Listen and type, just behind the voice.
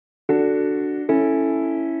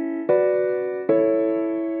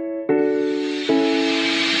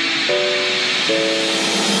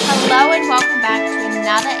Hello and welcome back to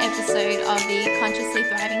another episode of the Consciously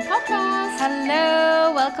Thriving podcast.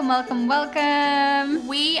 Hello, welcome.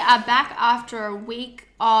 We are back after a week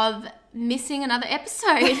of missing another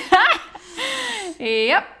episode.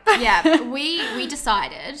 Yep. Yeah, we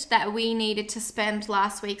decided that we needed to spend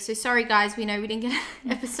last week. So sorry guys, we know we didn't get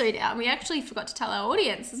an episode out. We actually forgot to tell our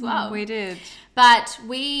audience as well. We did. But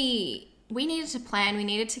we needed to plan. We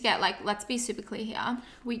needed to get let's be super clear here.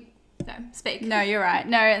 Speak. No, you're right.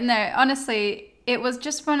 No, honestly, it was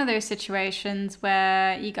just one of those situations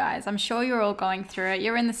where you guys, I'm sure you're all going through it.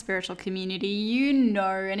 You're in the spiritual community,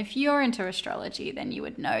 and if you're into astrology, then you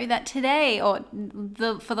would know that today or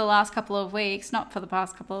for the last couple of weeks, not for the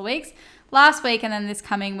past couple of weeks, last week and then this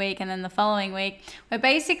coming week and then the following week, we're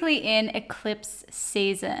basically in eclipse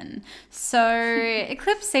season. So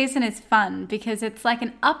eclipse season is fun because it's like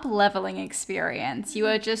an up-leveling experience. You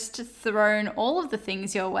are just thrown all of the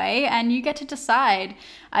things your way and you get to decide,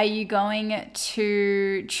 are you going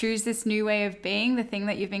to choose this new way of being, the thing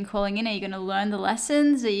that you've been calling in? Are you going to learn the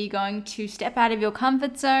lessons? Are you going to step out of your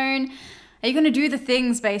comfort zone? Are you going to do the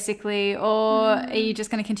things basically, or are you just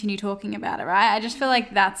going to continue talking about it, right? I just feel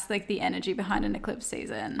like that's like the energy behind an eclipse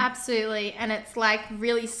season. Absolutely. And it's like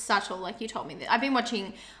really subtle, like you told me that. I've been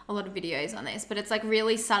watching a lot of videos on this, but it's like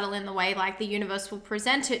really subtle in the way like the universe will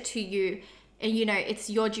present it to you. And you know, it's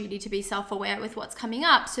your duty to be self-aware with what's coming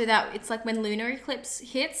up, so that it's like when lunar eclipse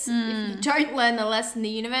hits, if you don't learn the lesson, the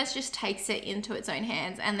universe just takes it into its own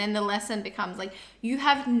hands. And then the lesson becomes like, you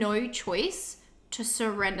have no choice to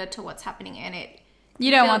surrender to what's happening in it.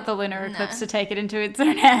 You don't want the lunar eclipse to take it into its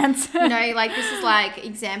own hands. You know, like this is like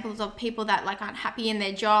examples of people that like aren't happy in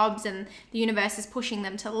their jobs and the universe is pushing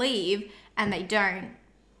them to leave and they don't.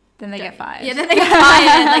 Then they get fired. Yeah, then they get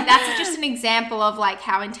fired. Like that's just an example of like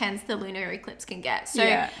how intense the lunar eclipse can get.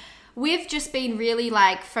 So we've just been really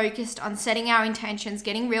like focused on setting our intentions,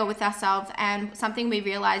 getting real with ourselves, and something we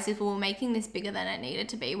realized is we were making this bigger than it needed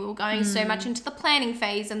to be. We were going so much into the planning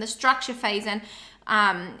phase and the structure phase, and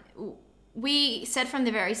we said from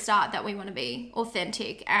the very start that we want to be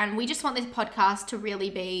authentic, and we just want this podcast to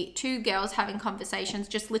really be two girls having conversations,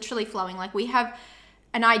 just literally flowing. Like we have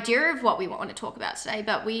an idea of what we want to talk about today,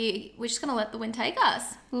 but we're just going to let the wind take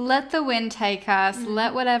us. Let the wind take us.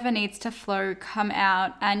 Let whatever needs to flow come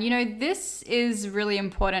out. And, you know, this is really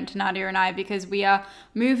important to Nadia and I because we are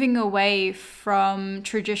moving away from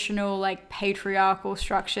traditional, like, patriarchal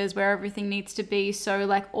structures where everything needs to be so,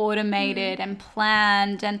 like, automated and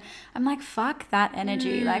planned. And I'm like, fuck that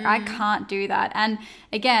energy. Like, I can't do that. And,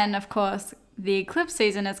 again, of course, the eclipse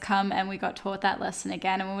season has come and we got taught that lesson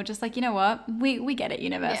again, and we were just like, you know what, we get it,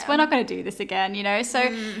 universe. We're not going to do this again, you know. So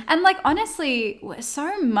and like honestly,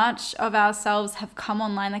 so much of ourselves have come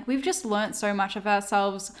online. Like we've just learned so much of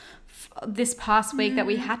ourselves this past week that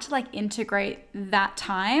we had to like integrate that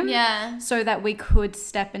time so that we could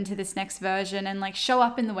step into this next version and like show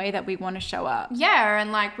up in the way that we want to show up.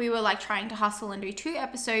 And like we were like trying to hustle and do 2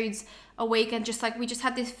 episodes a week, and just like we just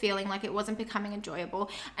had this feeling like it wasn't becoming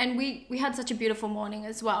enjoyable. And we had such a beautiful morning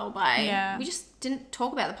as well we just didn't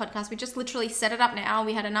talk about the podcast. We just literally set it up now.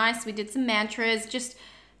 We did some mantras, just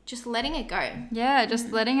letting it go. Yeah,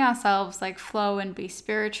 just letting ourselves like flow and be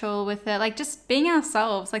spiritual with it. Like just being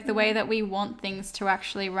ourselves, like the way that we want things to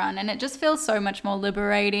actually run. And it just feels so much more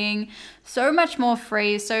liberating, so much more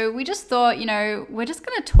free. So we just thought, you know, we're just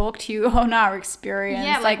going to talk to you on our experience.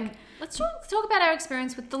 Yeah, like let's talk about our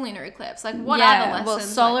experience with the lunar eclipse. Like, what are the lessons? Well,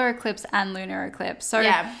 solar eclipse and lunar eclipse. So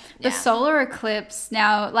the solar eclipse,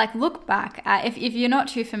 now, like, look back at, if you're not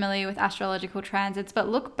too familiar with astrological transits, but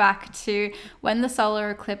look back to when the solar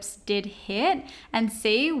eclipse did hit and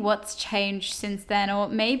see what's changed since then. Or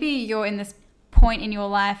maybe you're in this point in your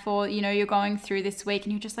life, or you know, you're going through this week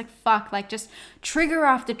and you're just like, fuck, like just trigger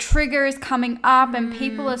after trigger is coming up and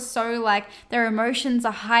people are so like, their emotions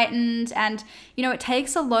are heightened, and you know, it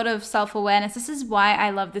takes a lot of self-awareness. This is why I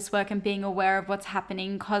love this work and being aware of what's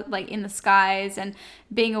happening like in the skies, and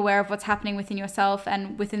being aware of what's happening within yourself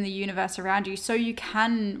and within the universe around you, so you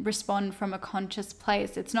can respond from a conscious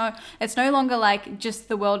place. It's no longer like just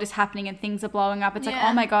the world is happening and things are blowing up. It's like,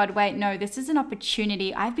 oh my God, wait, no, this is an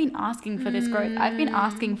opportunity. I've been asking for this growth. I've been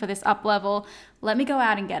asking for this up level. Let me go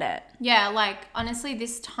out and get it. Yeah, like honestly,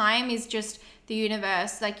 this time is just the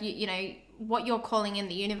universe. Like you know, what you're calling in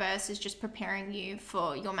the universe is just preparing you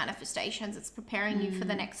for your manifestations. It's preparing you for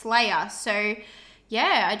the next layer. So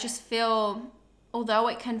yeah, I just feel, although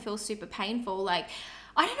it can feel super painful, like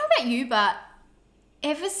I don't know about you, but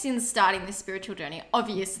ever since starting this spiritual journey,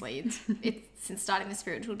 obviously it's since starting the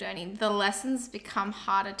spiritual journey, the lessons become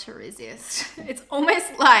harder to resist. It's almost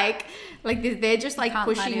like they're just like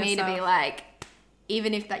pushing me to be like,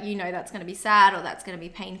 even if that, that's going to be sad or that's going to be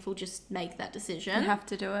painful, just make that decision. You have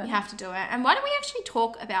to do it. You have to do it. And why don't we actually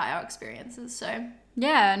talk about our experiences? So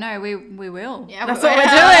yeah, no, we will. Yeah, that's what we're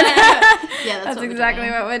doing. Yeah, that's exactly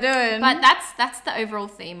what we're doing. But that's the overall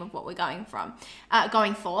theme of what we're going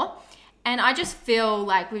for. And I just feel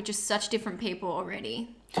like we're just such different people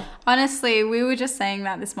already. Honestly, we were just saying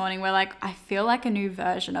that this morning. We're like, I feel like a new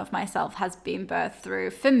version of myself has been birthed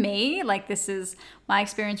through. For me, like, this is my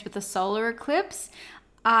experience with the solar eclipse.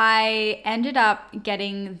 I ended up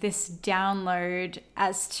getting this download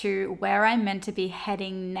as to where I'm meant to be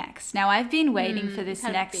heading next. Now, I've been waiting for this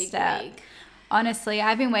next step. Week. Honestly,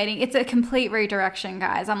 I've been waiting. It's a complete redirection,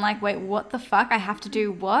 guys. I'm like, wait, what the fuck? I have to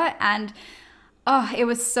do what? And it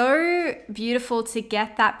was so beautiful to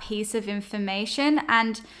get that piece of information.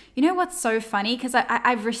 And you know what's so funny? Because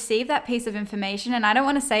I've received that piece of information and I don't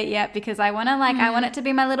want to say it yet because I want to I want it to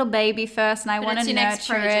be my little baby first and I want to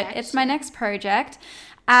nurture it. It's my next project.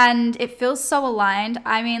 And it feels so aligned.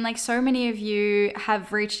 I mean, like, so many of you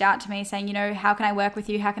have reached out to me saying, how can I work with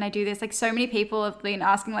you? How can I do this? Like, so many people have been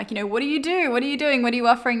asking, like, what do you do? What are you doing? What are you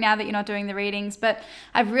offering now that you're not doing the readings? But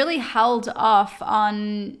I've really held off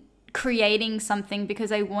on creating something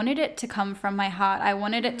because I wanted it to come from my heart. I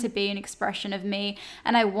wanted it to be an expression of me,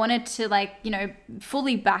 and I wanted to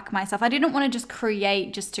fully back myself. I didn't want to just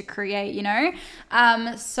create to create,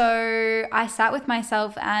 so I sat with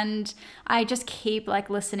myself and I just keep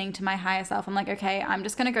listening to my higher self. I'm like, okay, I'm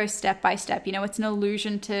just going to go step by step. It's an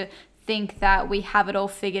illusion to think that we have it all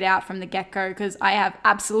figured out from the get-go, because I have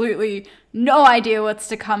absolutely no idea what's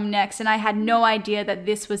to come next, and I had no idea that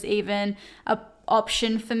this was even a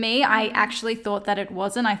option for me. I actually thought that it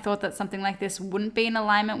wasn't. I thought that something like this wouldn't be in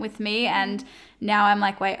alignment with me, and now I'm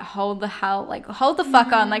like, wait, hold the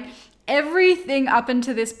fuck on. Everything up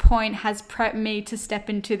until this point has prepped me to step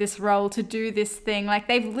into this role, to do this thing.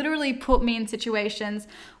 They've literally put me in situations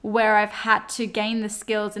where I've had to gain the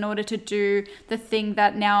skills in order to do the thing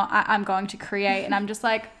that now I'm going to create. And I'm just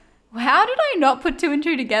like, how did I not put two and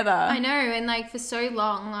two together? I know. And for so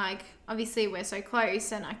long, obviously we're so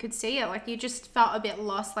close and I could see it. You just felt a bit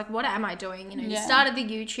lost. What am I doing? You started the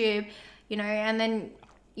YouTube, and then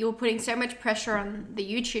you were putting so much pressure on the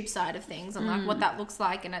YouTube side of things and what that looks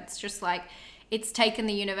like. And it's just it's taken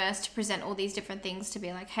the universe to present all these different things to be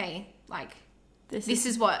hey, this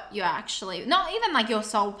is what you're actually, not even your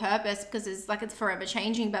sole purpose, because it's forever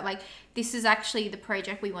changing, but this is actually the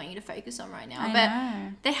project we want you to focus on right now. But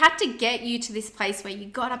they had to get you to this place where you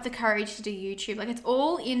got up the courage to do YouTube. It's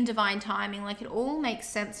all in divine timing. It all makes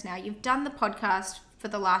sense now. You've done the podcast for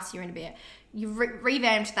the last year and a bit. You've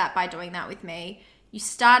revamped that by doing that with me. You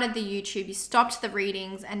started the YouTube, you stopped the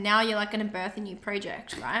readings, and now you're going to birth a new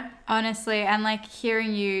project, right? Honestly, and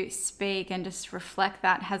hearing you speak and just reflect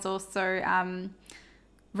that has also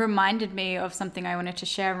reminded me of something I wanted to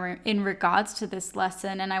share in regards to this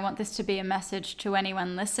lesson. And I want this to be a message to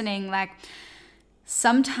anyone listening.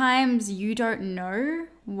 Sometimes you don't know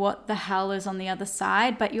what the hell is on the other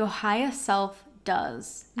side, but your higher self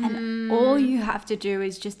does. And all you have to do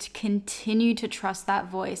is just continue to trust that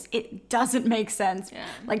voice. It doesn't make sense.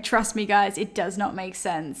 Yeah. Trust me, guys, it does not make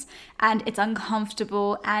sense. And it's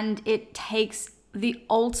uncomfortable, and it takes the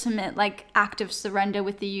ultimate act of surrender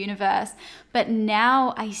with the universe. But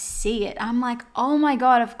now I see it. I'm like, oh my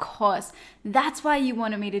God, of course. That's why you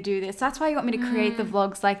wanted me to do this. That's why you want me to create the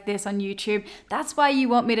vlogs like this on YouTube. That's why you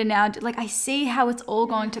want me to now do, I see how it's all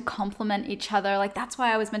going to complement each other. That's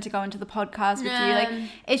why I was meant to go into the podcast with you.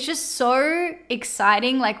 It's just so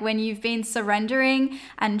exciting. When you've been surrendering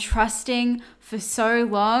and trusting for so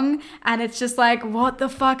long, and it's just what the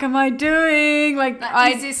fuck am I doing?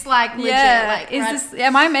 Is this legit? Yeah,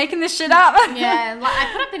 am I making this shit up? Yeah, I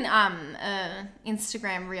put up an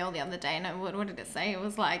Instagram reel the other day, and what did it say? It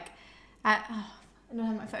was I don't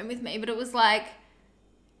have my phone with me, but it was what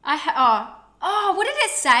did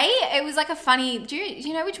it say? It was a funny, do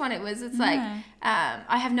you know which one it was? It's I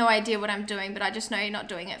have no idea what I'm doing, but I just know not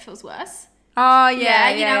doing it feels worse. Oh yeah,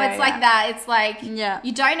 it's that. It's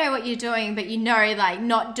you don't know what you're doing, but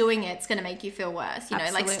not doing it's going to make you feel worse.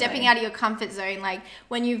 Absolutely. Stepping out of your comfort zone.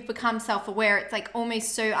 When you've become self-aware, it's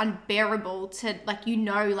almost so unbearable to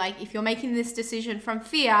if you're making this decision from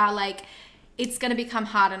fear, it's going to become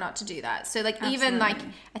harder not to do that. So even I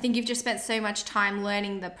think you've just spent so much time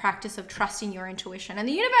learning the practice of trusting your intuition, and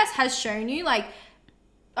the universe has shown you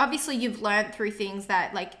obviously you've learned through things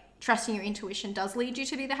that trusting your intuition does lead you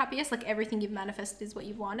to be the happiest. Everything you've manifested is what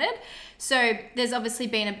you wanted. So there's obviously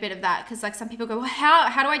been a bit of that, because some people go, well,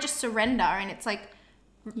 how do I just surrender? And it's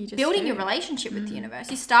building your relationship with the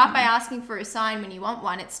universe. You start by asking for a sign when you want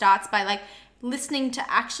one. It starts by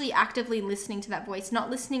actively listening to that voice, not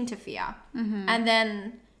listening to fear. And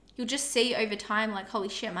then you'll just see over time, like, holy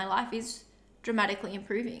shit, my life is dramatically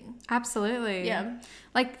improving. Absolutely. Yeah.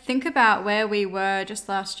 Like, think about where we were just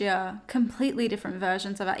last year. Completely different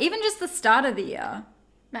versions of it. Even just the start of the year.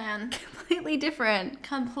 Man. Completely different.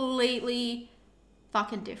 Completely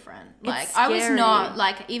fucking different. Like, It's I was scary. not,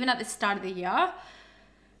 like, even at the start of the year,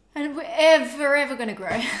 and we're ever going to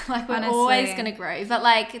grow. Like, we're Honestly. always going to grow. But,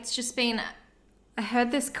 like, it's just been... I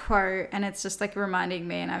heard this quote and it's just like reminding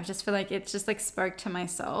me, and I just feel like it just like spoke to my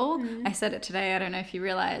soul. I said it today. I don't know if you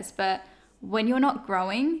realize, but when you're not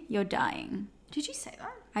growing, you're dying. Did you say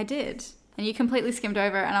that? I did. And you completely skimmed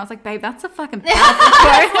over it, and I was like, babe, that's a fucking powerful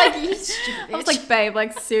quote. Like, you stupid I was like, babe,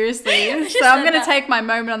 like, seriously. Just So I'm said going to that. take my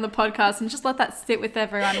moment on the podcast and just let that sit with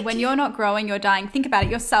everyone. When you're not growing, you're dying. Think about it.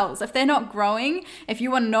 Your cells, if they're not growing, if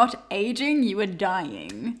you are not aging, you are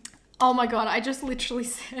dying. Oh my God, I just literally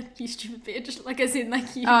said, you stupid bitch. Like, as in,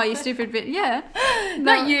 like, you. Oh, you stupid bitch. Yeah.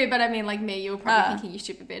 Not you, but I mean, like, me. You were probably Ah. thinking, you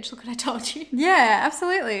stupid bitch. Look what I told you. Yeah,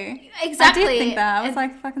 absolutely. Exactly. I did think that. I was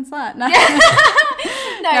like, fucking slut. No,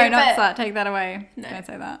 No, no, not but... slut. Take that away. No. Don't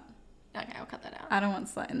say that. Okay, I'll cut that out. I don't want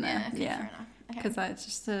slut in there. Okay, Yeah. fair enough. Okay. Because it's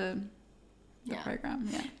just a program.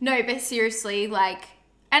 Yeah. No, but seriously, like,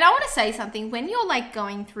 and I want to say something. When you're like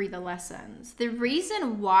going through the lessons, the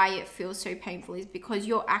reason why it feels so painful is because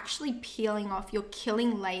you're actually peeling off, you're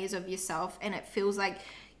killing layers of yourself, and it feels like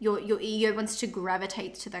your ego wants to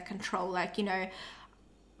gravitate to that control. Like, you know,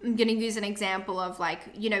 I'm going to use an example of like,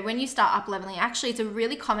 you know, when you start up leveling, actually it's a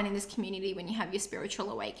really common in this community when you have your spiritual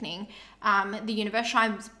awakening. The universe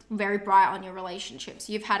shines very bright on your relationships.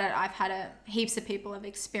 You've had it, I've had it, heaps of people have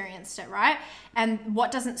experienced it, right? And what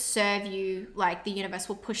doesn't serve you, like the universe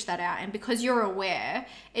will push that out. And because you're aware,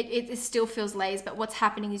 it still feels layers, but what's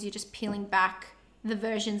happening is you're just peeling back the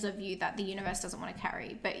versions of you that the universe doesn't want to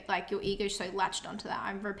carry. But like your ego's so latched onto that.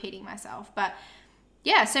 I'm repeating myself, but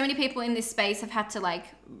yeah, so many people in this space have had to like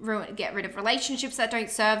get rid of relationships that don't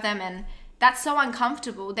serve them, and that's so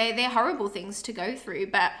uncomfortable. They're horrible things to go through,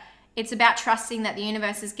 but it's about trusting that the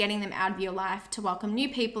universe is getting them out of your life to welcome new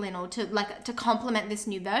people in, or to complement this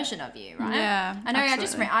new version of you, right? Yeah, I know.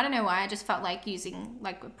 absolutely. I don't know why I just felt like using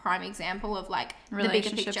like a prime example of like the bigger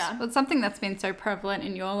picture. Well, it's something that's been so prevalent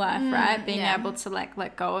in your life, right? Being yeah. able to like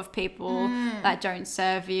let go of people that don't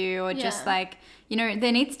serve you, or just Yeah. like, you know,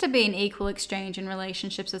 there needs to be an equal exchange in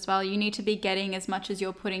relationships as well. You need to be getting as much as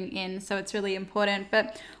you're putting in. So it's really important.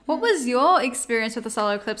 But what was your experience with the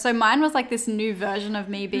solar eclipse? So mine was like this new version of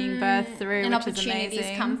me being birthed through, And which is opportunities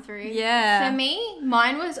amazing. come through. Yeah. For me,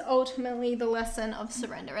 mine was ultimately the lesson of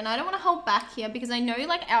surrender. And I don't want to hold back here because I know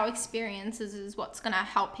like our experiences is what's going to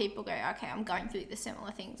help people go, okay, I'm going through the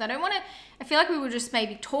similar things. I feel like we were just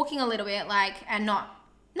maybe talking a little bit like, and not,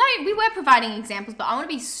 no, we were providing examples, but I want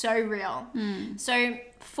to be so real. So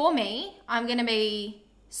for me, I'm going to be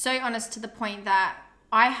so honest to the point that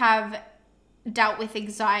I have dealt with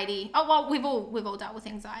anxiety. Oh, well, we've all dealt with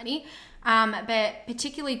anxiety. But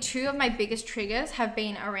particularly two of my biggest triggers have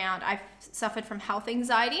been around, I've suffered from health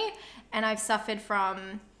anxiety, and I've suffered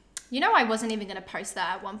from, you know, I wasn't even going to post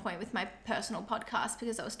that at one point with my personal podcast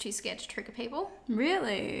because I was too scared to trigger people.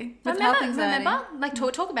 Really? With health anxiety? Remember? Like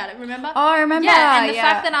talk about it, remember? Oh, I remember. Yeah, and the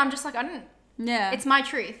fact that I'm just like, I don't, Yeah. it's my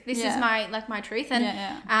truth. This is Yeah. my truth. And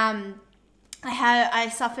Yeah. I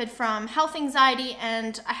suffered from health anxiety,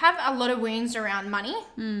 and I have a lot of wounds around money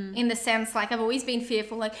in the sense, like I've always been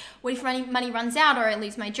fearful, like what if money runs out or I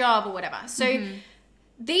lose my job or whatever. So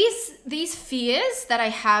these fears that I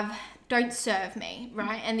have don't serve me,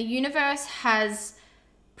 right? And the universe has,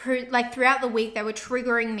 like throughout the week, they were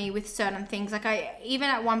triggering me with certain things. Like even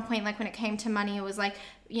at one point, like when it came to money, it was like,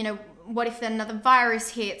 you know, what if another virus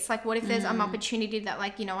hits? Like, what if there's an opportunity that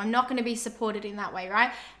like, you know, I'm not going to be supported in that way,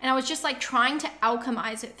 right? And I was just like trying to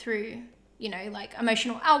alchemize it through, you know, like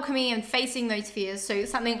emotional alchemy and facing those fears. So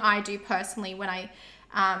something I do personally when I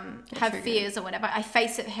have fears or whatever, I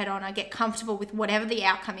face it head on. I get comfortable with whatever the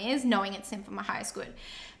outcome is, knowing it's in for my highest good.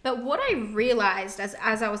 But what I realized as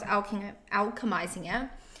I was alchemizing it,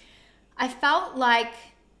 I felt like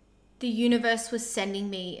the universe was sending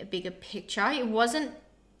me a bigger picture. It was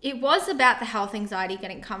about the health anxiety,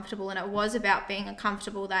 getting comfortable, and it was about being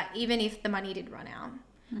uncomfortable that even if the money did run out,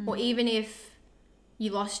 or even if you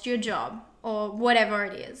lost your job or whatever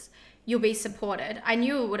it is, you'll be supported. I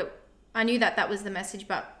knew that was the message,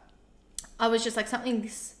 but I was just like,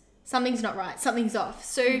 something's not right, something's off.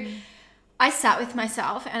 So I sat with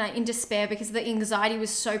myself and in despair because the anxiety was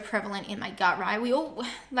so prevalent in my gut, right? We all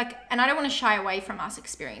like, and I don't want to shy away from us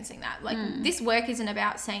experiencing that. Like this work isn't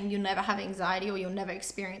about saying you'll never have anxiety or you'll never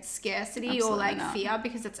experience scarcity. Absolutely or like not. Fear,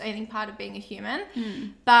 because it's only part of being a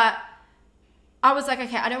human. But I was like,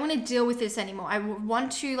 okay, I don't want to deal with this anymore. I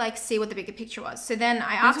want to like see what the bigger picture was. So then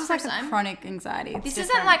I asked for like a chronic anxiety. This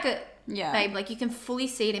isn't like a babe. Like you can fully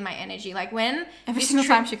see it in my energy. Like when every single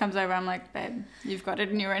time she comes over, I'm like, babe, you've got it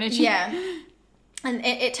in your energy. Yeah. And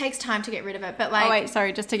it takes time to get rid of it, but like... Oh, wait,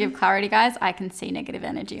 sorry, just to give clarity, guys, I can see negative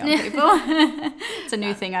energy on people. It's a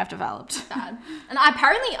new thing I've developed. Bad. And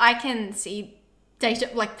apparently I can see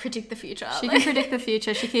data, like predict the future. She can predict the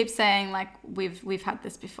future. She keeps saying, like, we've had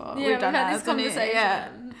this before. Yeah, we've done had this conversation. Yeah.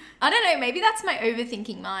 I don't know, maybe that's my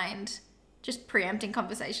overthinking mind. Just preempting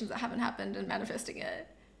conversations that haven't happened and manifesting it.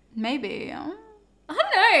 Maybe. I don't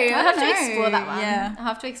know. I'll have to explore that one. Yeah. I'll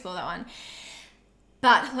have to explore that one.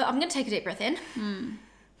 But look, I'm going to take a deep breath in.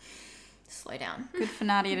 Slow down. Good for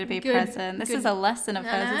Nadia to be present. This is a lesson of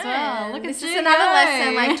hers as well. Look at this is another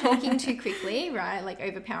lesson, like talking too quickly, right? Like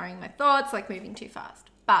overpowering my thoughts, like moving too fast.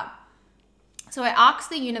 But, so I asked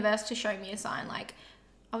the universe to show me a sign. Like,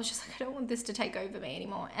 I was just like, I don't want this to take over me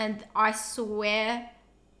anymore. And I swear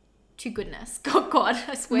to goodness, God,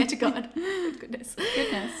 I swear to God, goodness.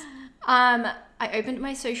 I opened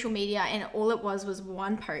my social media and all it was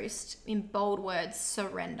one post in bold words,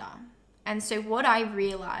 surrender. And so what I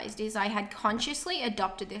realized is I had consciously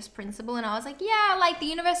adopted this principle and I was like, yeah, like the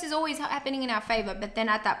universe is always happening in our favor. But then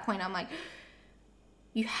at that point, I'm like,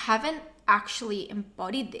 you haven't actually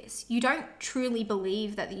embodied this. You don't truly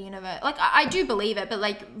believe that the universe, like I do believe it, but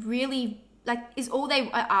like really, like is all they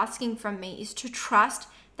are asking from me is to trust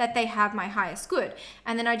that they have my highest good.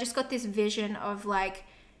 And then I just got this vision of like,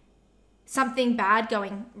 something bad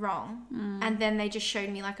going wrong, and then they just showed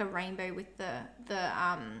me like a rainbow with the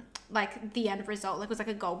like the end result, like it was like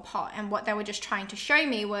a gold pot, and what they were just trying to show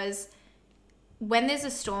me was when there's a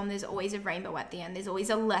storm, there's always a rainbow at the end. There's always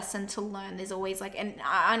a lesson to learn. There's always like, and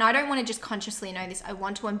I don't want to just consciously know this. I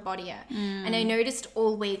want to embody it. And I noticed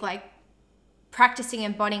all week, like practicing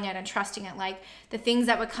embodying it and trusting it, like the things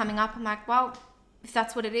that were coming up, I'm like, well, if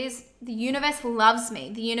that's what it is, the universe loves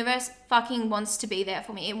me. The universe fucking wants to be there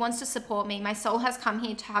for me. It wants to support me. My soul has come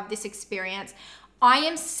here to have this experience. I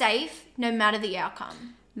am safe no matter the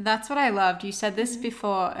outcome. That's what I loved. You said this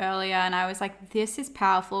before earlier and I was like, this is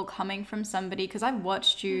powerful coming from somebody, because I've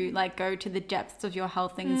watched you like go to the depths of your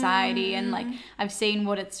health anxiety and like I've seen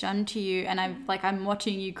what it's done to you, and I'm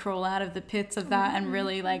watching you crawl out of the pits of that and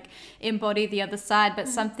really like embody the other side. But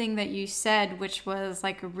something that you said, which was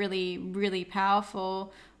like really, really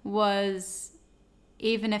powerful, was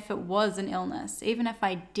even if it was an illness, even if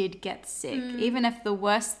I did get sick, even if the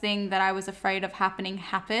worst thing that I was afraid of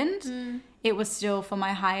happened, it was still for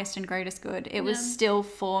my highest and greatest good. It was still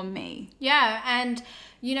for me. Yeah. And,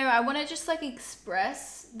 you know, I want to just like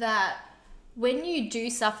express that when you do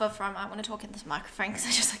suffer from, I want to talk in this microphone because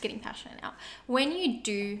I'm just like getting passionate now. When you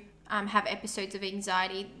do have episodes of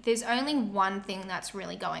anxiety, there's only one thing that's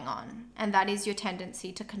really going on, and that is your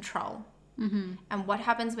tendency to control. And what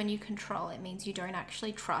happens when you control? It means you don't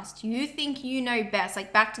actually trust. You think you know best,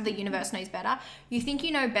 like back to the universe knows better. You think you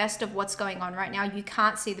know best of what's going on right now. You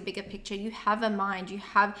can't see the bigger picture. You have a mind, you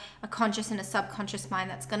have a conscious and a subconscious mind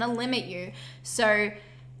that's going to limit you. So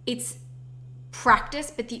it's practice,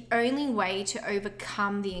 but the only way to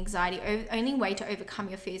overcome the anxiety, only way to overcome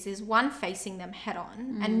your fears is one, facing them head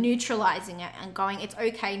on and neutralizing it and going, it's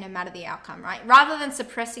okay no matter the outcome, right? Rather than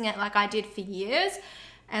suppressing it like I did for years.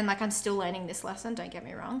 And like I'm still learning this lesson, don't get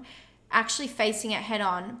me wrong, actually facing it head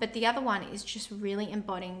on. But the other one is just really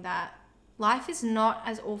embodying that life is not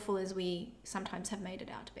as awful as we sometimes have made it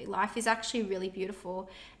out to be. Life is actually really beautiful.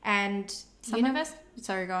 And the universe...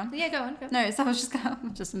 Sorry, go on. Yeah, go on. No, so I was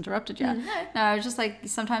just interrupted you. No, I was just like,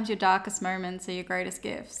 sometimes your darkest moments are your greatest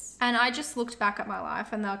gifts. And I just looked back at my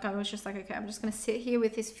life and like I was just like, okay, I'm just going to sit here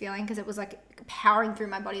with this feeling, because it was like powering through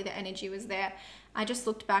my body. The energy was there. I just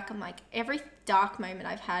looked back. I'm like, every dark moment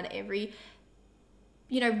I've had, 1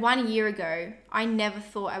 year ago, I never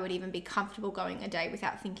thought I would even be comfortable going a day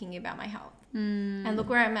without thinking about my health. And look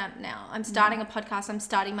where I'm at now. I'm starting a podcast. I'm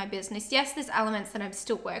starting my business. Yes, there's elements that I've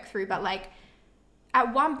still worked through, but like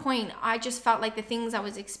at one point I just felt like the things I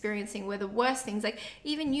was experiencing were the worst things. Like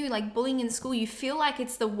even you, like bullying in school, you feel like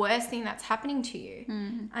it's the worst thing that's happening to you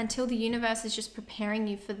until the universe is just preparing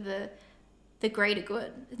you for the greater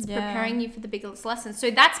good. It's preparing you for the biggest lesson.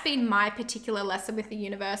 So that's been my particular lesson with the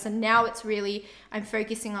universe. And now it's really, I'm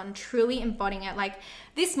focusing on truly embodying it. Like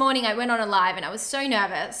this morning I went on a live and I was so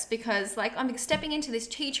nervous because like I'm stepping into this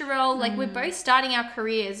teacher role. Like we're both starting our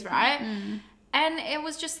careers, right? And it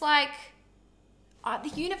was just like,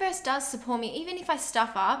 the universe does support me, even if I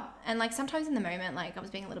stuff up. And like sometimes in the moment, like I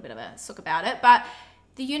was being a little bit of a sook about it, but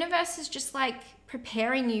the universe is just like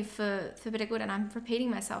preparing you for better good. And I'm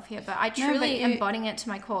repeating myself here, but I truly embodying it to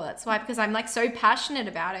my core. That's why, because I'm like so passionate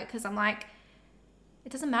about it, because I'm like,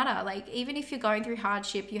 It doesn't matter. Like, even if you're going through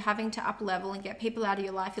hardship, you're having to up level and get people out of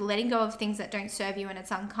your life, you're letting go of things that don't serve you and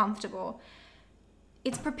it's uncomfortable.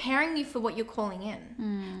 It's preparing you for what you're calling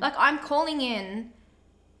in. Like, I'm calling in,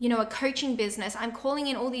 you know, a coaching business. I'm calling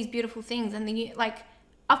in all these beautiful things. And then, like,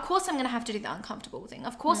 of course I'm going to have to do the uncomfortable thing.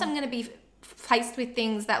 Of course I'm going to be faced with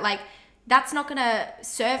things that, like, that's not going to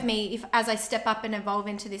serve me as I step up and evolve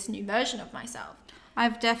into this new version of myself.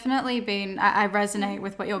 I've definitely been, I resonate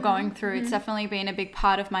with what you're going through. It's definitely been a big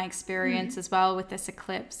part of my experience as well with this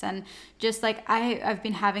eclipse. And just like, I've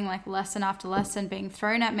been having like lesson after lesson being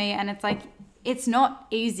thrown at me, and it's like, it's not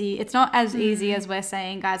easy. It's not as easy as we're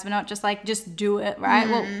saying, guys. We're not just like, just do it, right?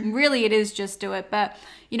 Well, really it is just do it. But,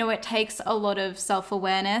 you know, it takes a lot of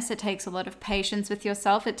self-awareness. It takes a lot of patience with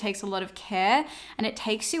yourself. It takes a lot of care, and it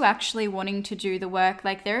takes you actually wanting to do the work.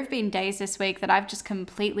 Like, there have been days this week that I've just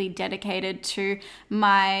completely dedicated to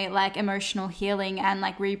my like emotional healing and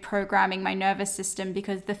like reprogramming my nervous system,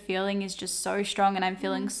 because the feeling is just so strong and I'm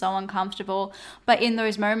feeling so uncomfortable. But in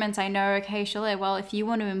those moments I know, okay, Shalea, well, if you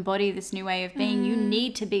want to embody this new way of being, you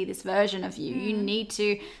need to be this version of you. You need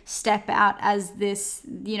to step out as this,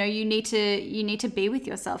 you know, you need to be with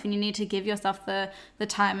yourself, and you need to give yourself the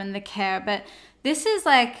time and the care. But this is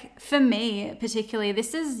like, for me particularly,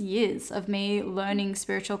 this is years of me learning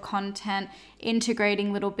spiritual content,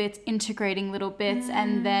 integrating little bits,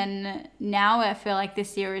 and then now I feel like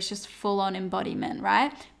this year is just full on embodiment,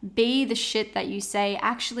 right? Be the shit that you say,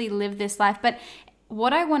 actually live this life. But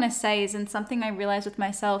what I want to say is, and something I realized with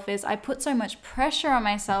myself, is I put so much pressure on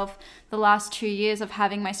myself the last 2 years of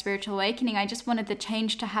having my spiritual awakening. I just wanted the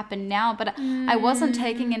change to happen now, but I wasn't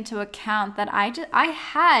taking into account that I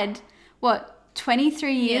had,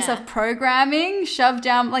 23 years of programming shoved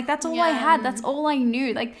down. Like, that's all I had. That's all I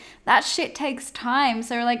knew. Like, that shit takes time.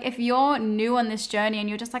 So like, if you're new on this journey and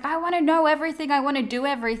you're just like, I want to know everything, I want to do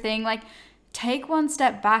everything, like, take one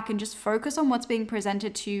step back and just focus on what's being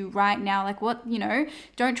presented to you right now. Like, what, you know,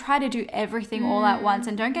 don't try to do everything all at once,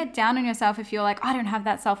 and don't get down on yourself if you're like, I don't have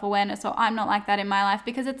that self-awareness, or I'm not like that in my life,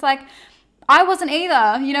 because it's like, I wasn't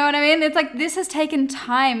either, you know what I mean? It's like, this has taken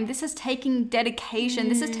time, this has taken dedication,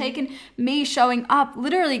 this has taken me showing up,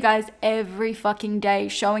 literally, guys, every fucking day,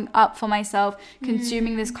 showing up for myself,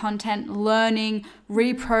 consuming this content, learning,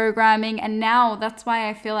 reprogramming. And now that's why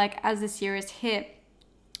I feel like, as this year is hit,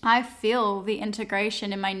 I feel the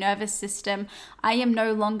integration in my nervous system. I am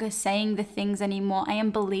no longer saying the things anymore. I am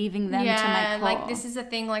believing them to my core. Like, this is the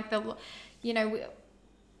thing, like,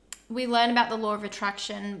 we learn about the law of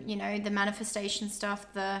attraction, you know, the manifestation stuff,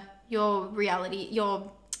 your reality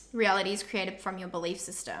is created from your belief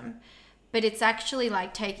system. But it's actually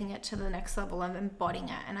like taking it to the next level and embodying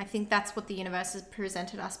it. And I think that's what the universe has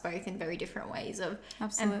presented us both in very different ways of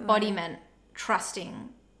embodiment, trusting,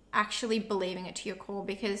 actually believing it to your core,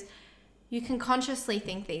 because you can consciously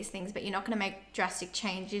think these things, but you're not going to make drastic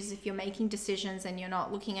changes if you're making decisions and you're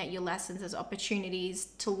not looking at your lessons as opportunities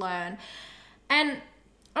to learn. And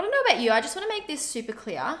I don't know about you, I just want to make this super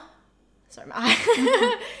clear. Sorry, I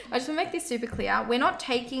just want to make this super clear. We're not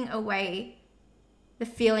taking away the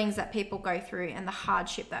feelings that people go through and the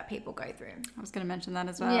hardship that people go through. I was going to mention that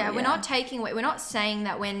as well. Yeah, we're not taking away, we're not saying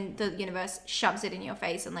that when the universe shoves it in your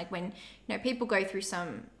face, and like when, you know, people go through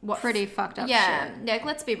some pretty fucked up shit. Yeah,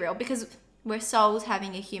 let's be real, because we're souls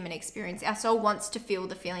having a human experience. Our soul wants to feel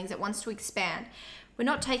the feelings, it wants to expand. We're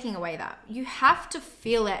not taking away that. You have to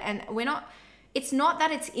feel it, and it's not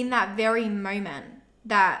that it's in that very moment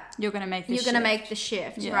that you're going to make the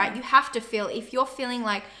shift, right? You have to feel, if you're feeling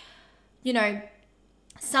like, you know,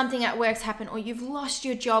 something at work's happened, or you've lost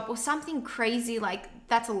your job, or something crazy like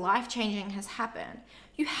that's life-changing has happened,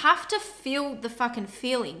 you have to feel the fucking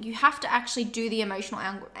feeling. You have to actually do the emotional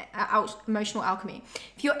alchemy.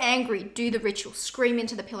 If you're angry, do the ritual, scream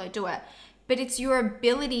into the pillow, do it. But it's your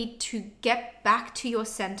ability to get back to your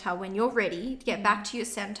center when you're ready, to get back to your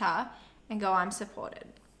center and go, I'm supported,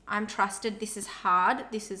 I'm trusted, this is hard,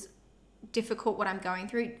 this is difficult what I'm going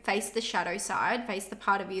through. Face the shadow side, face the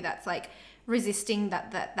part of you that's like resisting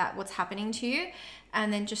that what's happening to you,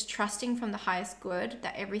 and then just trusting from the highest good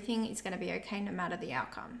that everything is going to be okay no matter the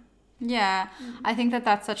outcome. Yeah, I think that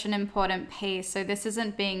that's such an important piece. So this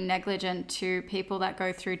isn't being negligent to people that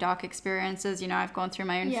go through dark experiences. You know, I've gone through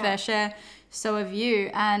my own fair share, so have you.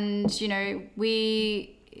 And, you know,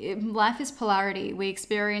 life is polarity. We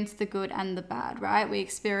experience the good and the bad, right? We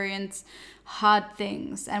experience hard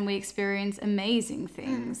things and we experience amazing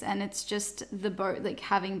things, and it's just the both, like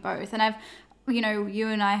having both. And I've, you know, you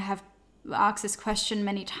and I have asked this question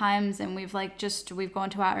many times, and we've gone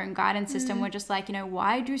to our own guidance system. We're just like,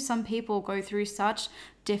 why do some people go through such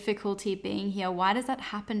difficulty being here? Why does that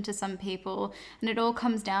happen to some people? And it all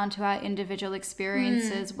comes down to our individual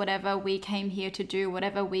experiences, whatever we came here to do,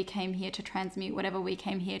 whatever we came here to transmute, whatever we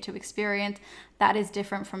came here to experience, that is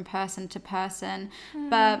different from person to person.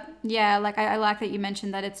 But yeah, like I like that you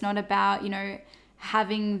mentioned that it's not about,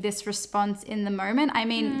 having this response in the moment. I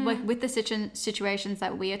mean, like with the situations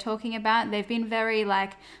that we are talking about, they've been very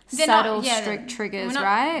like subtle, strict triggers,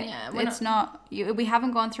 right? Yeah, we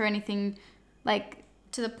haven't gone through anything like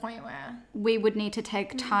to the point where we would need to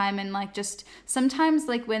take time and like just sometimes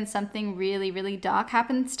like when something really, really dark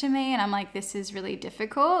happens to me and I'm like, this is really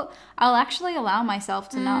difficult, I'll actually allow myself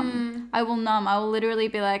to numb. I will numb. I will literally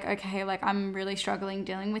be like, okay, like I'm really struggling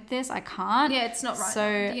dealing with this. I can't. Yeah, it's not right.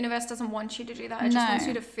 So the universe doesn't want you to do that. It just wants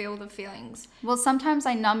you to feel the feelings. Well, sometimes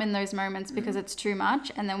I numb in those moments because it's too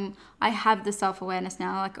much, and then I have the self-awareness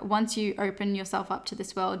now. Like once you open yourself up to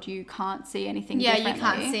this world, you can't see anything differently. Yeah, you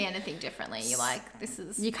can't see anything differently. You're like,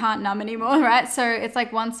 you can't numb anymore, right? So it's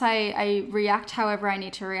like once I react however I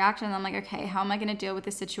need to react, and I'm like, okay, how am I going to deal with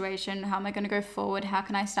this situation? How am I going to go forward? How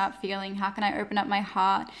can I start feeling? How can I open up my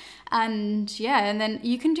heart? And yeah, and then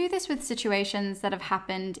you can do this with situations that have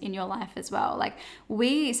happened in your life as well. Like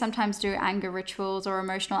we sometimes do anger rituals or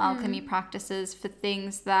emotional alchemy practices for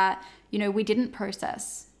things that, we didn't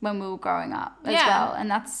process when we were growing up as well.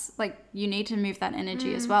 And that's like, you need to move that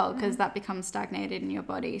energy as well, because that becomes stagnated in your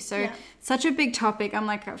body. So such a big topic. I'm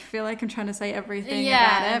like, I feel like I'm trying to say everything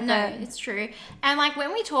about it. No, it's true. And like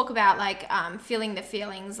when we talk about like feeling the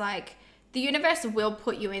feelings, like the universe will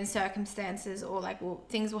put you in circumstances or like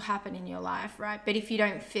things will happen in your life, right? But if you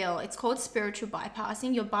don't feel, it's called spiritual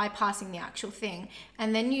bypassing. You're bypassing the actual thing.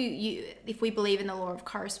 And then you if we believe in the law of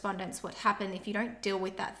correspondence, what happens if you don't deal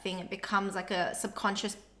with that thing, it becomes like a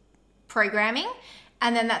subconscious programming,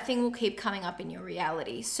 and then that thing will keep coming up in your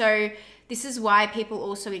reality. So this is why people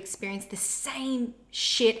also experience the same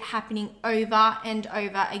shit happening over and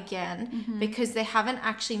over again, because they haven't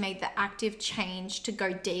actually made the active change to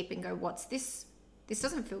go deep and go, what's this? This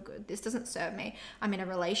doesn't feel good. This doesn't serve me. I'm in a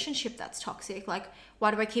relationship that's toxic. Like,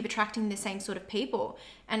 why do I keep attracting the same sort of people?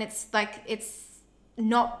 And it's like, it's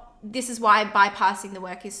not, this is why bypassing the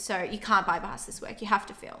work is so, you can't bypass this work. You have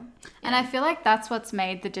to feel. And I feel like that's what's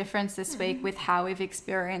made the difference this week with how we've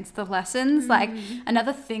experienced the lessons. Like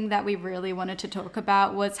another thing that we really wanted to talk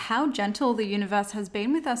about was how gentle the universe has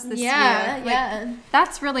been with us this year. Like,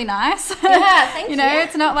 that's really nice. Yeah, thank you.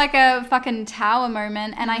 It's not like a fucking tower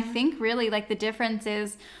moment. And I think really like the difference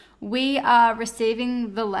is we are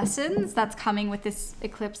receiving the lessons that's coming with this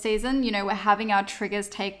eclipse season. We're having our triggers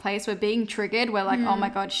take place. We're being triggered. We're like, oh my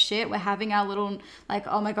God, shit. We're having our little, like,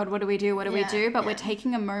 oh my God, what do we do? What do we do? But we're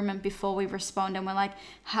taking a moment before we respond. And we're like,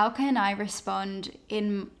 how can I respond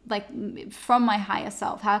in, like, from my higher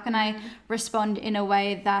self? How can I respond in a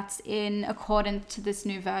way that's in accordance to this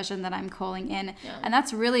new version that I'm calling in? And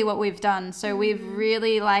that's really what we've done. So we've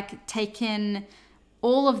really, like, taken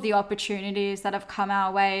all of the opportunities that have come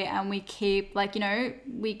our way, and we keep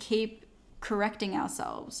correcting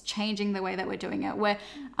ourselves, changing the way that we're doing it. We're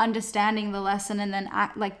understanding the lesson and then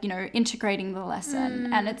integrating the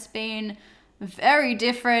lesson. And it's been very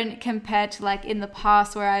different compared to like in the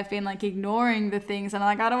past where I've been like ignoring the things and I'm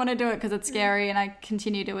like, I don't want to do it because it's scary, and I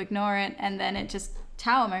continue to ignore it, and then it just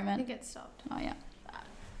tower moment. It gets stopped. Oh yeah.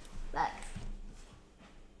 Lex.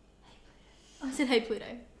 I said, hey Pluto.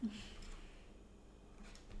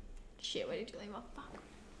 Shit, where did you leave off? Fuck.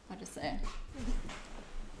 I'll just say it.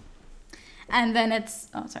 And then it's,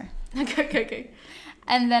 oh, sorry. Go.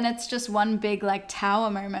 And then it's just one big like tower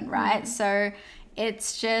moment, right? So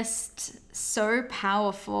it's just so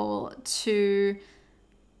powerful to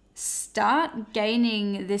start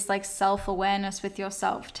gaining this like self-awareness with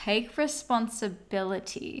yourself. Take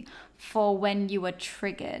responsibility for when you are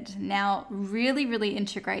triggered. Now, really, really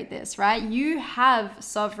integrate this, right? You have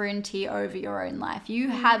sovereignty over your own life. You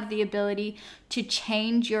have the ability to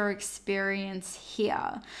change your experience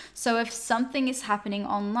here. So if something is happening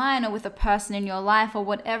online or with a person in your life or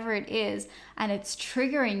whatever it is, and it's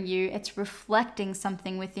triggering you, it's reflecting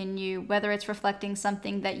something within you, whether it's reflecting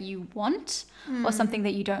something that you want or something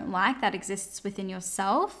that you don't like that exists within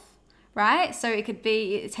yourself, right? So it could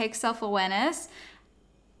be, it takes self-awareness,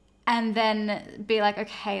 and then be like,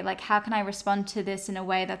 okay, like how can I respond to this in a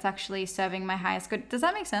way that's actually serving my highest good? Does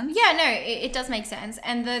that make sense? Yeah, no, it does make sense.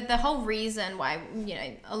 And the whole reason why,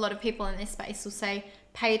 a lot of people in this space will say,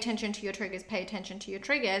 pay attention to your triggers,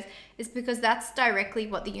 is because that's directly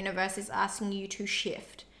what the universe is asking you to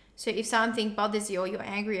shift. So if something bothers you or you're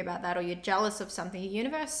angry about that or you're jealous of something, the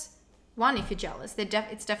universe one, if you're jealous,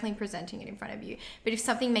 it's definitely presenting it in front of you. But if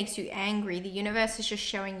something makes you angry, the universe is just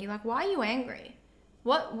showing you, like, why are you angry?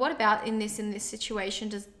 What about in this situation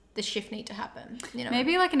does the shift need to happen? You know,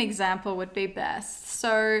 maybe like an example would be best.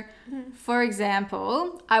 So, for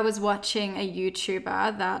example, I was watching a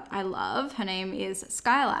YouTuber that I love. Her name is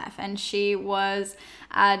Skylife, and she was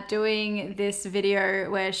doing this video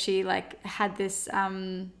where she like had this.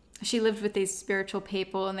 She lived with these spiritual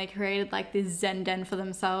people, and they created like this Zen den for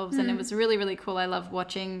themselves, and it was really, really cool. I love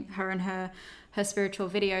watching her and her spiritual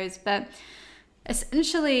videos, but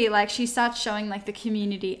essentially, like, she starts showing like the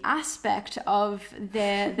community aspect of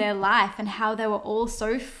their life and how they were all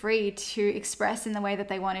so free to express in the way that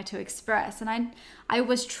they wanted to express. And I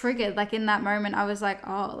was triggered, like, in that moment. I was like,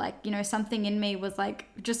 oh, like, you know, something in me was like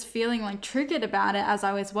just feeling like triggered about it as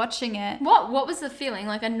I was watching it. What was the feeling?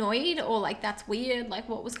 Like annoyed, or like that's weird? Like,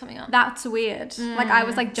 what was coming up? That's weird. Like, I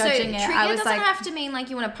was like judging it. I was doesn't like, have to mean like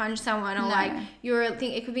you want to punch someone, or like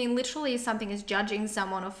it could be literally something as judging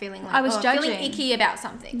someone, or feeling like, I was judging. feeling icky about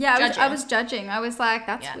something. Yeah, I was judging. I was like,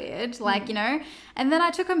 that's weird. Like, you know, and then I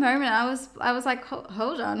took a moment. I was like,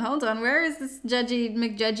 hold on. Where is this judgy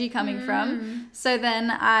McJudgy coming from? So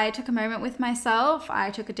then I took a moment with myself.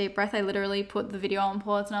 I took a deep breath. I literally put the video on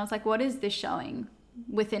pause, and I was like, what is this showing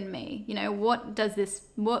within me? You know, what does this,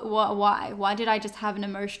 why did I just have an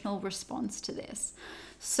emotional response to this?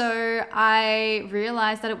 So I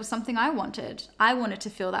realized that it was something I wanted. I wanted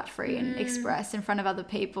to feel that free and express in front of other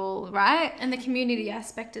people, right? And the community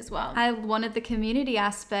aspect as well. I wanted the community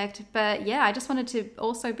aspect, but yeah, I just wanted to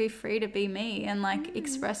also be free to be me and like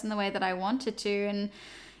express in the way that I wanted to. And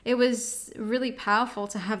it was really powerful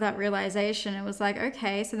to have that realization. It was like,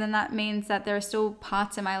 okay, so then that means that there are still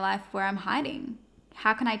parts in my life where I'm hiding.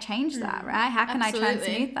 How can I change that, right? How can I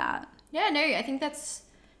transmute that? Yeah, no, I think that's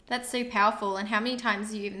so powerful. And how many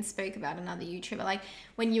times you even spoke about another YouTuber, like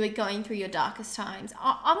when you were going through your darkest times.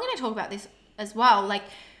 I'm going to talk about this as well. Like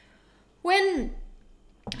when,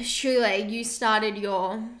 Shule, you started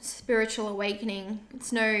your spiritual awakening,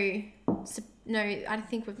 it's no, I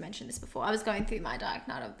think we've mentioned this before. I was going through my dark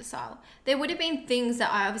night of the soul. There would have been things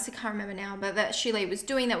that I obviously can't remember now, but that Shule was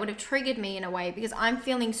doing that would have triggered me in a way, because I'm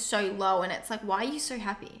feeling so low, and it's like, why are you so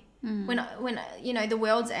happy? When you know the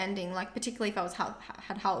world's ending, like particularly if I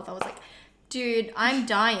had health, I was like, dude, I'm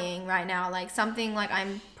dying right now, like something, like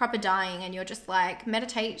I'm proper dying, and you're just like,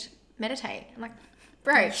 meditate. I'm like,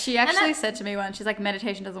 bro. She actually said to me once, she's like,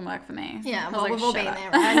 meditation doesn't work for me. Yeah, well, like, we've all been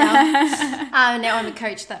there right now. Now I'm a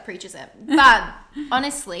coach that preaches it. But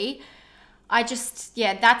honestly, I just,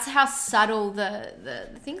 that's how subtle the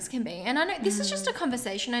things can be. And I know this is just a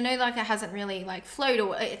conversation. I know like it hasn't really like flowed,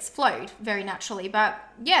 or it's flowed very naturally. But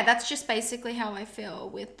yeah, that's just basically how I feel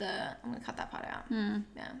with I'm going to cut that part out.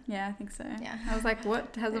 Yeah, I think so. Yeah. I was like,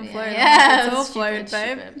 what hasn't flowed? Yeah, it's all flowed,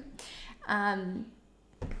 babe.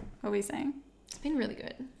 What were we saying? It's been really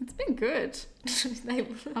good. It's been good.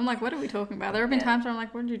 I'm like, what are we talking about? There have been times where I'm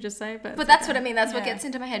like, what did you just say? But that's what I mean. That's what gets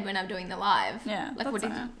into my head when I'm doing the live. Yeah. Like, what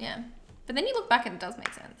did you, But then you look back and it does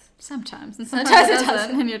make sense. Sometimes. And sometimes it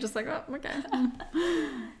doesn't. And you're just like, oh, okay.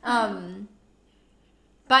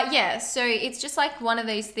 But yeah, so it's just like one of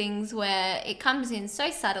those things where it comes in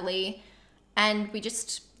so subtly, and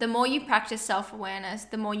the more you practice self-awareness,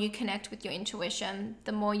 the more you connect with your intuition,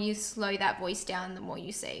 the more you slow that voice down, the more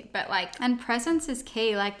you see. But like, and presence is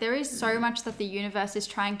key. Like, there is so much that the universe is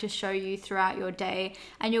trying to show you throughout your day,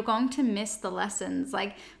 and you're going to miss the lessons.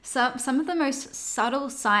 Like some of the most subtle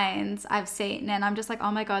signs I've seen, and I'm just like,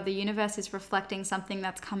 oh my God, the universe is reflecting something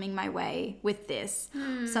that's coming my way with this.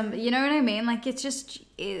 You know what I mean? Like, it's just,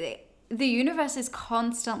 the universe is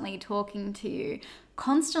constantly talking to you,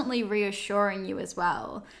 constantly reassuring you as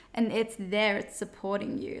well, and it's there, it's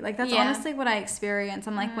supporting you. Like, that's honestly what I experience.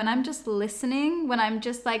 I'm like, when I'm just listening, when I'm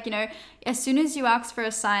just like, you know, as soon as you ask for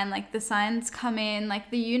a sign, like the signs come in, like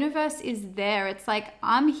the universe is there. It's like,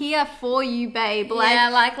 I'm here for you, babe.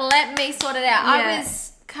 Like, like, let me sort it out. I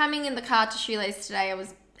was coming in the car to Shoelace today. I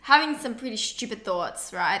was having some pretty stupid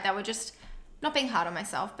thoughts, right, that were just not being hard on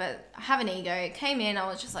myself, but I have an ego. Came in, I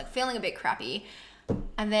was just like feeling a bit crappy.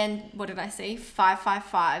 And then, what did I see?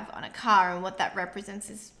 555 on a car, and what that represents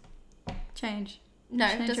is change. No,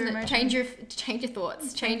 doesn't it? Change your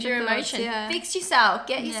thoughts, change your emotion, fix yourself,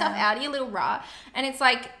 get yourself out of your little rut. And it's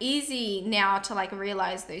like easy now to like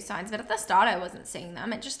realize those signs, but at the start I wasn't seeing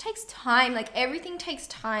them. It just takes time. Like, everything takes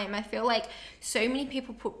time. I feel like so many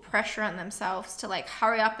people put pressure on themselves to like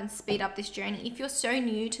hurry up and speed up this journey. If you're so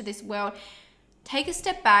new to this world, take a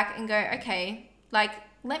step back and go, okay, like,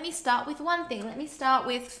 let me start with one thing. Let me start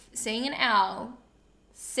with seeing an owl.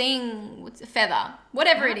 Seeing feather,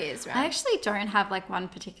 whatever it is, right? I actually don't have like one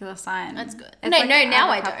particular sign. That's good. It's No, like now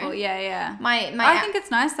I couple. don't. Yeah. I think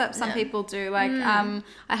it's nice that some people do. Like,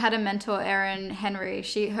 I had a mentor, Erin Henry.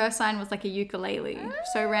 Her sign was like a ukulele.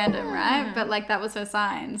 So random, right? But like that was her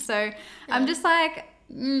sign. So I'm just like,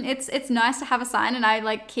 it's nice to have a sign, and I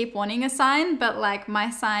like keep wanting a sign, but like my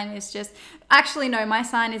sign is just actually no, my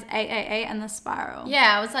sign is 888 and the spiral.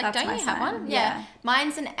 Yeah, I was like, That's don't you have sign. one? Yeah.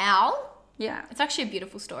 Mine's an owl. Yeah. It's actually a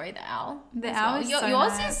beautiful story, the owl. The owl is so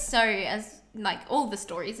yours nice. is so as like all the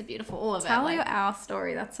stories are beautiful, all of Tell it. your owl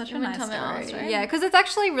story. That's such a nice tell my owl story. story? Yeah, because it's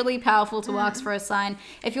actually really powerful to ask for a sign.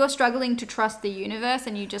 If you're struggling to trust the universe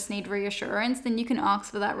and you just need reassurance, then you can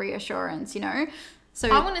ask for that reassurance, you know? So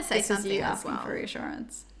I want to say this is something you as asking well. for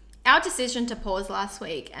reassurance. Our decision to pause last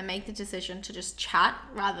week and make the decision to just chat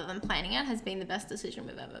rather than planning it has been the best decision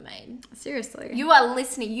we've ever made. Seriously. You are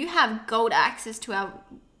listening. You have gold access to our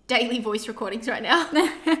daily voice recordings right now.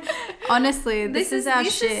 Honestly, this is our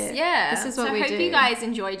shit. This is what we do. So I hope you guys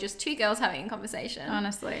enjoy just two girls having a conversation.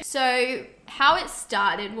 Honestly. So how it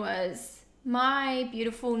started was my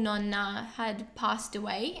beautiful nonna had passed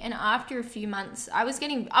away, and after a few months I was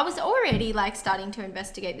already like starting to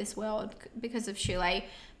investigate this world because of Shule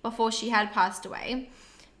before she had passed away.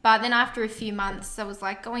 But then after a few months, I was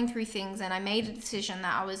like going through things, and I made a decision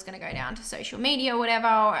that I was going to go down to social media or whatever.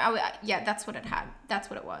 That's what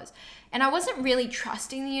it was. And I wasn't really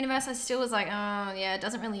trusting the universe. I still was like, oh yeah, it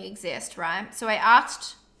doesn't really exist, right? So I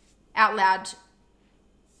asked out loud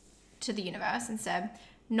to the universe and said,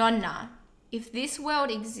 Nonna, if this world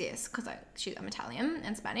exists, because I'm Italian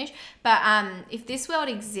and Spanish, but if this world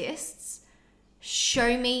exists,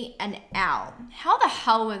 show me an owl. How the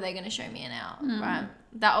hell were they going to show me an owl, right?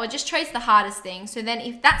 Or just chose the hardest thing. So then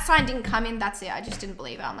if that sign didn't come in, that's it. I just didn't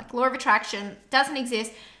believe it. I'm like, law of attraction doesn't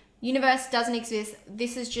exist. Universe doesn't exist.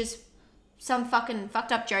 This is just some fucking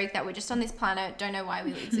fucked up joke that we're just on this planet. Don't know why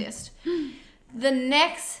we exist. And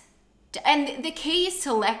the key is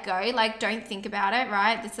to let go. Like, don't think about it,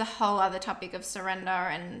 right? It's a whole other topic of surrender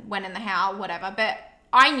and when and the how, whatever. But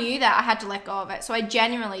I knew that I had to let go of it. So I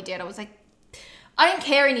genuinely did. I was like, I don't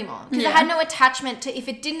care anymore, because I had no attachment to if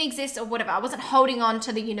it didn't exist or whatever. I wasn't holding on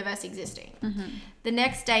to the universe existing. The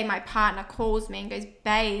next day, my partner calls me and goes,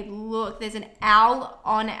 babe, look, there's an owl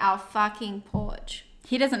on our fucking porch.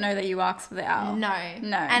 He doesn't know that you asked for the owl. No.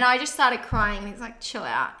 And I just started crying, and he's like, chill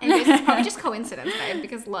out. And this is probably just coincidence, babe,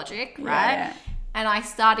 because logic, right? Yeah. And I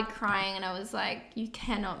started crying, and I was like, you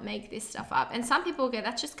cannot make this stuff up. And some people go,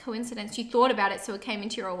 that's just coincidence. You thought about it, so it came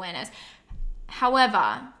into your awareness.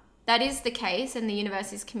 However, that is the case, and the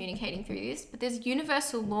universe is communicating through this, but there's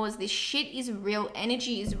universal laws. This shit is real.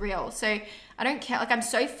 Energy is real. So I don't care. Like, I'm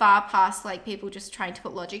so far past like people just trying to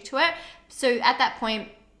put logic to it. So at that point,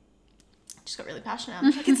 I just got really passionate.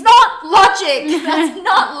 I'm like, it's not logic. That's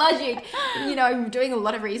not logic. You know, I'm doing a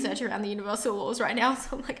lot of research around the universal laws right now.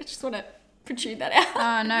 So I'm like, I just want to protrude that out.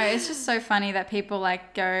 Oh no, it's just so funny that people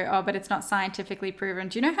like go, oh, but it's not scientifically proven.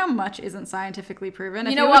 Do you know how much isn't scientifically proven?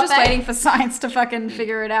 If you were just waiting for science to fucking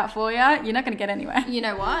figure it out for you, you're not going to get anywhere. You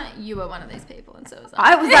know what? You were one of those people, and so was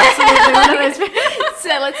I was absolutely one of those people. So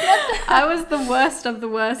let's not. I was the worst of the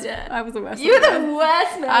worst. Yeah. I was the worst. You were the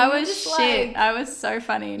worst, man. I was shit. Like, I was so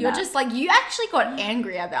funny. You're just like, you actually got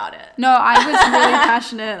angry about it. No, I was really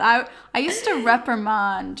passionate. I used to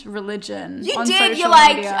reprimand religion. You on did. Social You're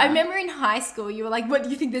like, media. I remember in high school, you were like, what, do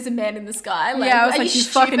you think there's a man in the sky? Like, yeah, I was like, you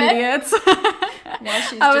fucking idiots. Now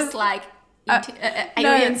she's just like,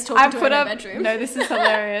 aliens talking to her in her bedroom. No, this is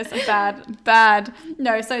hilarious. Bad.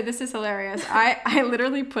 No, so this is hilarious. I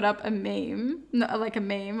literally put up a meme, like a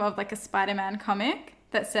meme of like a Spider-Man comic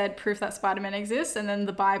that said proof that Spider-Man exists, and then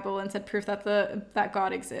the Bible and said proof that that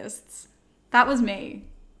God exists. That was me.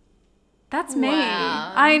 That's me.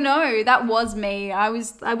 Wow. I know, that was me. I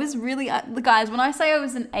was really, guys, when I say I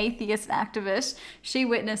was an atheist activist, she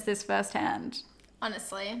witnessed this firsthand.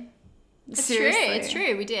 Honestly. Seriously. It's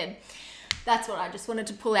true. We did. That's what I just wanted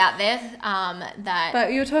to pull out there.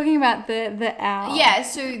 But you were talking about the owl. Yeah,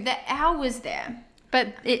 so the owl was there.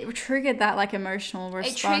 But it triggered that like emotional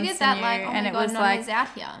response. It triggered that like, oh my God, Nonna's out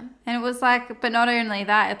here. And it was like, but not only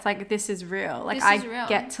that, it's like, this is real. Like, I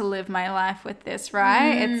get to live my life with this,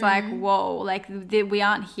 right? It's like, whoa, like we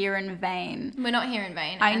aren't here in vain. We're not here in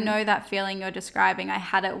vain. I know that feeling you're describing. I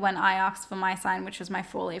had it when I asked for my sign, which was my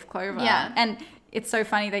 4-leaf clover. Yeah. And it's so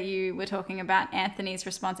funny that you were talking about Anthony's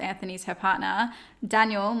response. Anthony's her partner.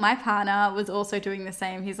 Daniel, my partner, was also doing the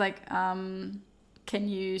same. He's like, can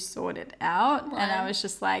you sort it out? What? And I was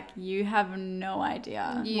just like, you have no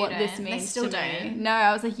idea what this means to me. No,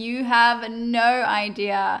 I was like, you have no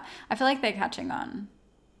idea. I feel like they're catching on.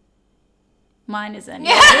 Mine isn't.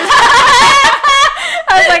 Yeah.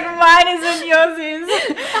 I was like, mine isn't, yours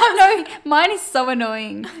is. Oh no, mine is so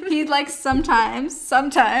annoying. He's like, sometimes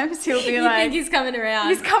he'll be you like, think he's coming around.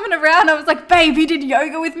 He's coming around. I was like, babe, he did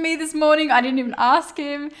yoga with me this morning. I didn't even ask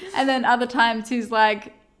him. And then other times he's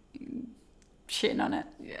like, shitting on it.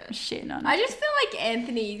 Yeah. Shitting on it. I just feel like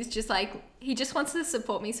Anthony is just like, he just wants to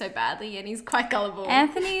support me so badly and he's quite gullible.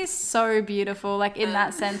 Anthony is so beautiful, like in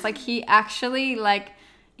that sense. Like he actually like,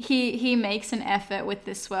 he makes an effort with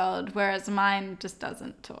this world, whereas mine just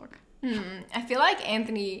doesn't talk. I feel like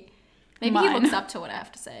Anthony, maybe he looks up to what I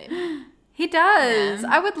have to say. He does. Yeah.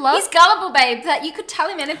 I would love... He's gullible, babe. That you could tell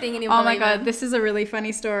him anything and he'll believe my God, him. this is a really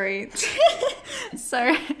funny story.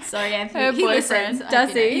 So, sorry, Anthony. Her he boyfriend, listens.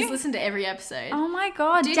 does he? He's listened to every episode. Oh my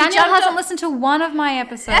God. Dude, Daniel hasn't listened to one of my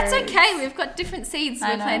episodes. That's okay. We've got different seeds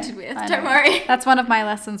we're planted with. Don't worry. That's one of my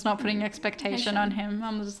lessons, not putting expectation on him.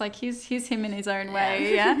 I'm just like, he's him in his own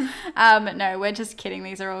way, yeah? No, we're just kidding.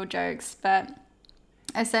 These are all jokes, but...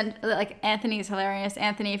 I sent, like, Anthony is hilarious.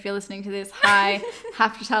 Anthony, if you're listening to this, hi.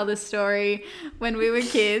 Have to tell this story. When we were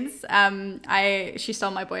kids, she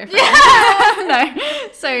stole my boyfriend. Yeah. No.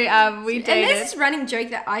 So we dated. And there's this running joke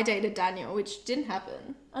that I dated Daniel, which didn't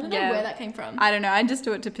happen. I don't know where that came from. I don't know. I just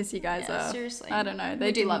do it to piss you guys off. Seriously. I don't know.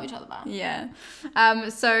 They do love each other, but. Yeah.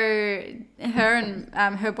 So her and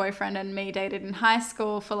her boyfriend and me dated in high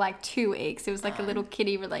school for like 2 weeks. It was like a little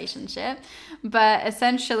kiddie relationship. But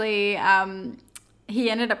essentially... he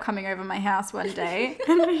ended up coming over my house one day,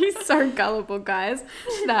 and he's so gullible, guys,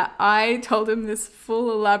 that I told him this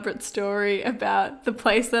full elaborate story about the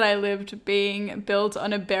place that I lived being built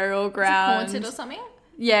on a burial ground. Haunted or something?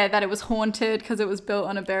 Yeah, that it was haunted because it was built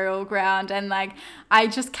on a burial ground. And like, I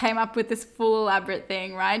just came up with this full elaborate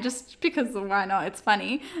thing, right? Just because why not? It's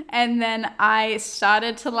funny. And then I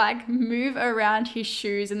started to like move around his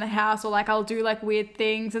shoes in the house, or like I'll do like weird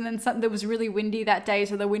things. And then something that was really windy that day.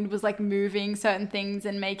 So the wind was like moving certain things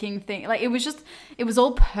and making things like, it was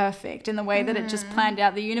all perfect in the way that it just planned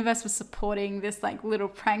out. The universe was supporting this like little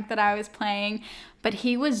prank that I was playing. But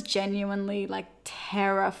he was genuinely like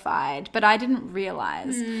terrified, but I didn't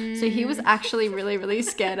realize. So he was actually really, really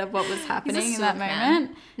scared of what was happening in that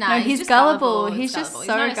moment. No, he's gullible. He's just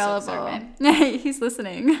so gullible. He's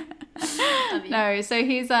listening. No, so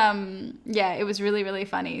he's it was really, really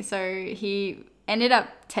funny. So he ended up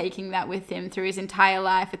taking that with him through his entire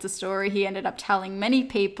life. It's a story he ended up telling many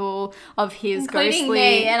people of his including ghostly...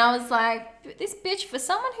 me, and I was like, this bitch, for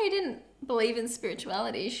someone who didn't believe in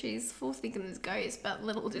spirituality, she's full thinking there's ghosts, but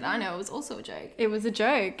little did I know it was also a joke. It was a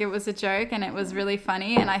joke, and it was really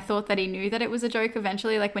funny, and I thought that he knew that it was a joke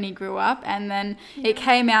eventually, like when he grew up, and then it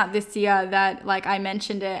came out this year that like I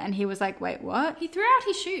mentioned it, and he was like, wait, what? He threw out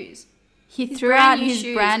his shoes. He threw out his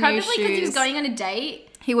brand new shoes. Probably because he was going on a date.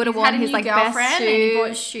 He would have worn his like best shoes. And he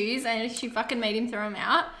bought shoes, and she fucking made him throw them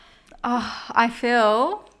out. Oh, I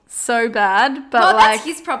feel so bad, but well, like... that's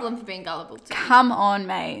his problem for being gullible too. Come on,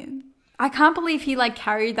 mate. I can't believe he like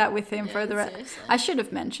carried that with him for the rest. I should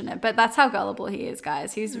have mentioned it, but that's how gullible he is,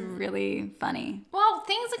 guys. He's really funny. Well,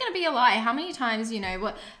 things are going to be a lie. How many times,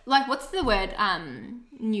 what's the word?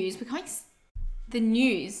 News. The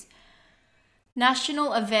news.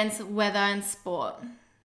 National events, weather and sport.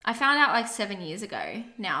 I found out like 7 years ago.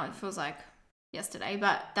 Now it feels like yesterday,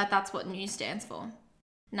 but that's what news stands for.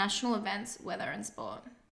 National events, weather and sport.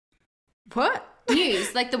 What?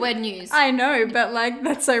 News, like the word news. I know, but like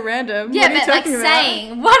that's so random. Yeah, but like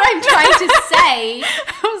saying what I'm trying to say.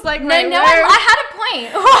 I was like, I had a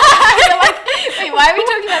point. You're like, wait, why are we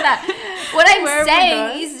talking about that? What I'm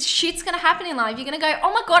saying is shit's gonna happen in life. You're gonna go,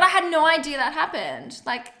 oh my God, I had no idea that happened.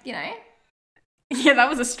 Like, Yeah, that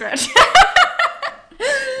was a stretch.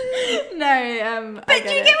 No, but do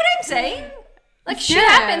you get what I'm saying? Like, shit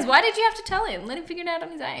happens. Why did you have to tell him? Let him figure it out on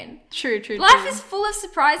his own. True. Life is full of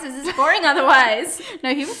surprises. It's boring otherwise.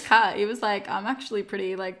 No, he was cut. He was like, I'm actually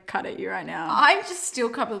pretty, like, cut at you right now. I'm just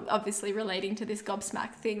still obviously relating to this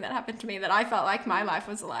gobsmack thing that happened to me, that I felt like my life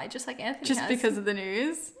was a lie, just like Anthony Just has. because of the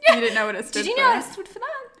news? Yeah. You didn't know what it stood for? Did you know it stood for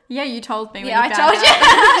that? Yeah, you told me. Yeah, I told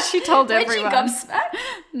you. She told everyone. Weren't you gobsmacked?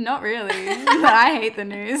 Not really. I hate the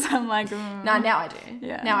news. I'm like, No, now I do.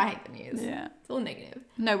 Yeah. Now I hate the news. Yeah. It's all negative.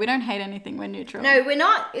 No, we don't hate anything. We're neutral. No, we're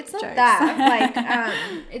not. It's not Jokes. that. Like,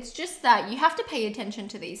 it's just that you have to pay attention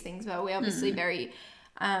to these things, but we're obviously very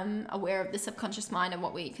aware of the subconscious mind and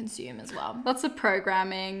what we consume as well. Lots of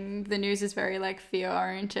programming. The news is very like fear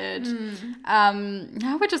oriented.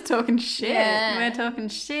 Now we're just talking shit. Yeah. We're talking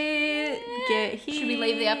shit. Get here. Should we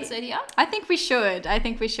leave the episode here? I think we should. I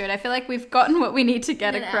feel like we've gotten what we need to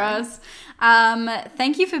get across.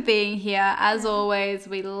 Thank you for being here. As always,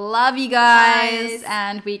 we love you guys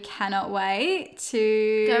and we cannot wait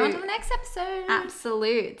to go on to the next episode.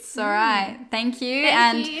 Absolutes. All right. Thank you.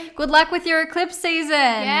 Thank you. Good luck with your eclipse season.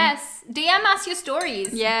 Yes. DM us your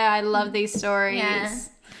stories. Yeah, I love these stories. Yeah.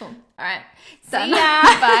 Cool. All right. See ya.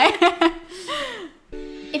 Bye.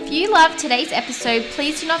 If you loved today's episode,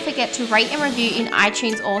 please do not forget to rate and review in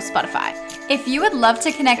iTunes or Spotify. If you would love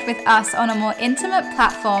to connect with us on a more intimate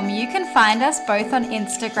platform, you can find us both on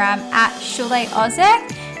Instagram at Shule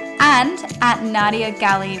Ozek and at Nadia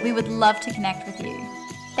Gali. We would love to connect with you.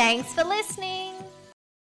 Thanks for listening.